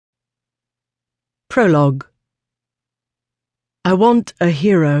Prologue. I Want a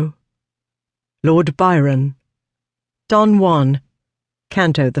Hero. Lord Byron. Don Juan.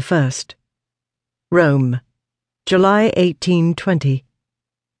 Canto the First. Rome, July 1820.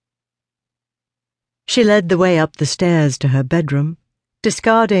 She led the way up the stairs to her bedroom,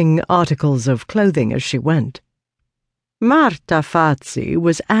 discarding articles of clothing as she went. Marta Fazzi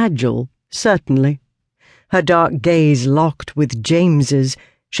was agile, certainly. Her dark gaze locked with James's,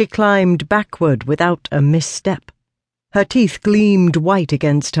 she climbed backward without a misstep. Her teeth gleamed white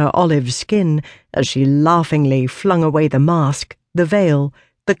against her olive skin as she laughingly flung away the mask, the veil,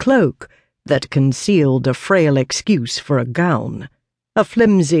 the cloak that concealed a frail excuse for a gown, a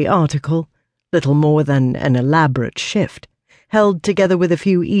flimsy article, little more than an elaborate shift, held together with a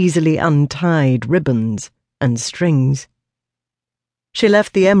few easily untied ribbons and strings. She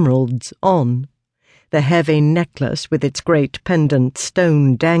left the emeralds on, the heavy necklace with its great pendant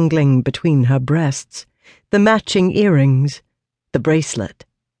stone dangling between her breasts, the matching earrings, the bracelet.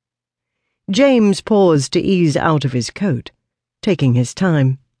 James paused to ease out of his coat, taking his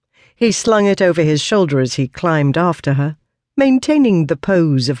time. He slung it over his shoulder as he climbed after her, maintaining the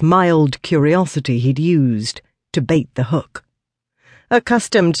pose of mild curiosity he'd used to bait the hook.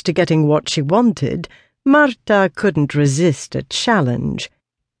 Accustomed to getting what she wanted, Marta couldn't resist a challenge,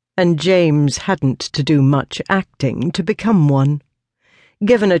 and James hadn't to do much acting to become one.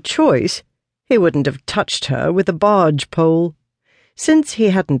 Given a choice, he wouldn't have touched her with a barge pole. Since he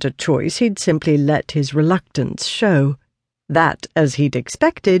hadn't a choice, he'd simply let his reluctance show. That, as he'd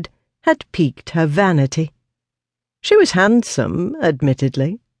expected, had piqued her vanity. She was handsome,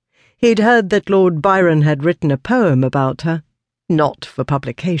 admittedly. He'd heard that Lord Byron had written a poem about her, not for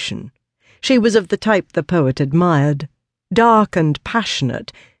publication. She was of the type the poet admired. Dark and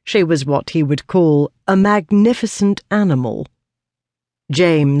passionate, she was what he would call a magnificent animal.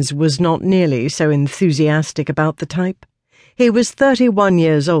 James was not nearly so enthusiastic about the type. He was 31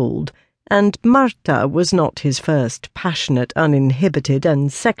 years old, and Marta was not his first passionate, uninhibited,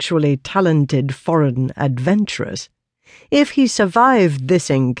 and sexually talented foreign adventuress. If he survived this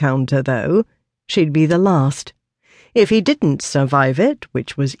encounter, though, she'd be the last. If he didn't survive it,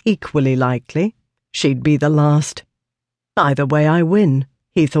 which was equally likely, she'd be the last. Either way I win,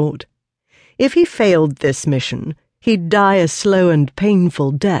 he thought. If he failed this mission, he'd die a slow and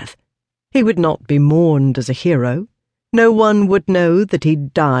painful death. He would not be mourned as a hero. No one would know that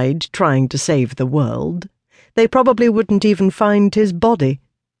he'd died trying to save the world. They probably wouldn't even find his body,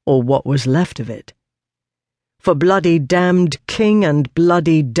 or what was left of it. For bloody damned king and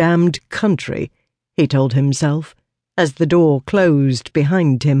bloody damned country, he told himself, as the door closed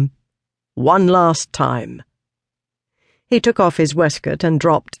behind him. One last time. He took off his waistcoat and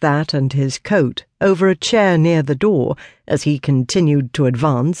dropped that and his coat over a chair near the door as he continued to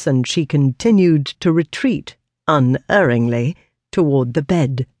advance and she continued to retreat, unerringly, toward the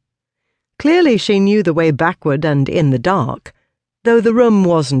bed. Clearly she knew the way backward and in the dark, though the room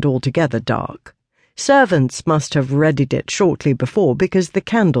wasn't altogether dark. Servants must have readied it shortly before because the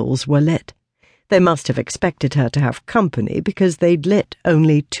candles were lit. They must have expected her to have company because they'd lit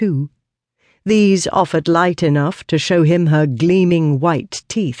only 2. These offered light enough to show him her gleaming white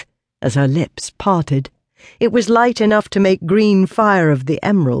teeth as her lips parted. It was light enough to make green fire of the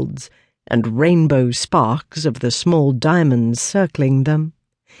emeralds and rainbow sparks of the small diamonds circling them.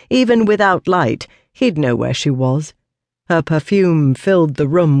 Even without light, he'd know where she was. Her perfume filled the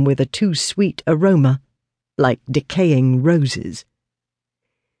room with a too sweet aroma, like decaying roses.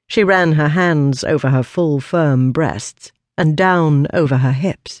 She ran her hands over her full, firm breasts and down over her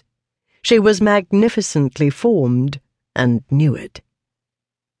hips. She was magnificently formed, and knew it.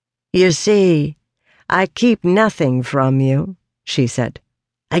 You see, I keep nothing from you, she said.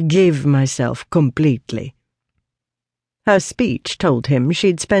 I give myself completely. Her speech told him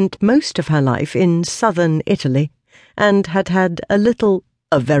she'd spent most of her life in southern Italy, and had had a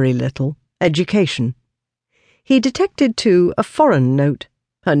very little, education. He detected, too, a foreign note,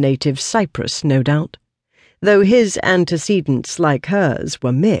 her native Cyprus, no doubt. Though his antecedents, like hers,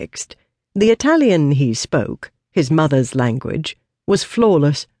 were mixed, the Italian he spoke, his mother's language, was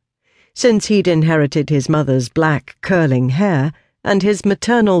flawless. Since he'd inherited his mother's black curling hair and his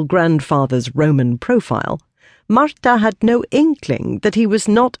maternal grandfather's Roman profile, Marta had no inkling that he was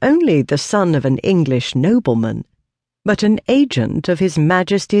not only the son of an English nobleman, but an agent of His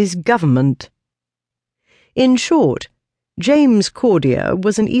Majesty's government. In short, James Cordier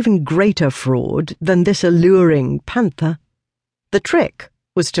was an even greater fraud than this alluring panther. The trick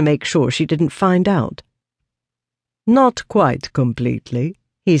was to make sure she didn't find out. Not quite completely,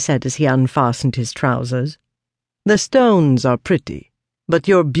 he said as he unfastened his trousers. The stones are pretty, But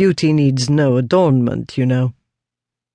your beauty needs no adornment, you know.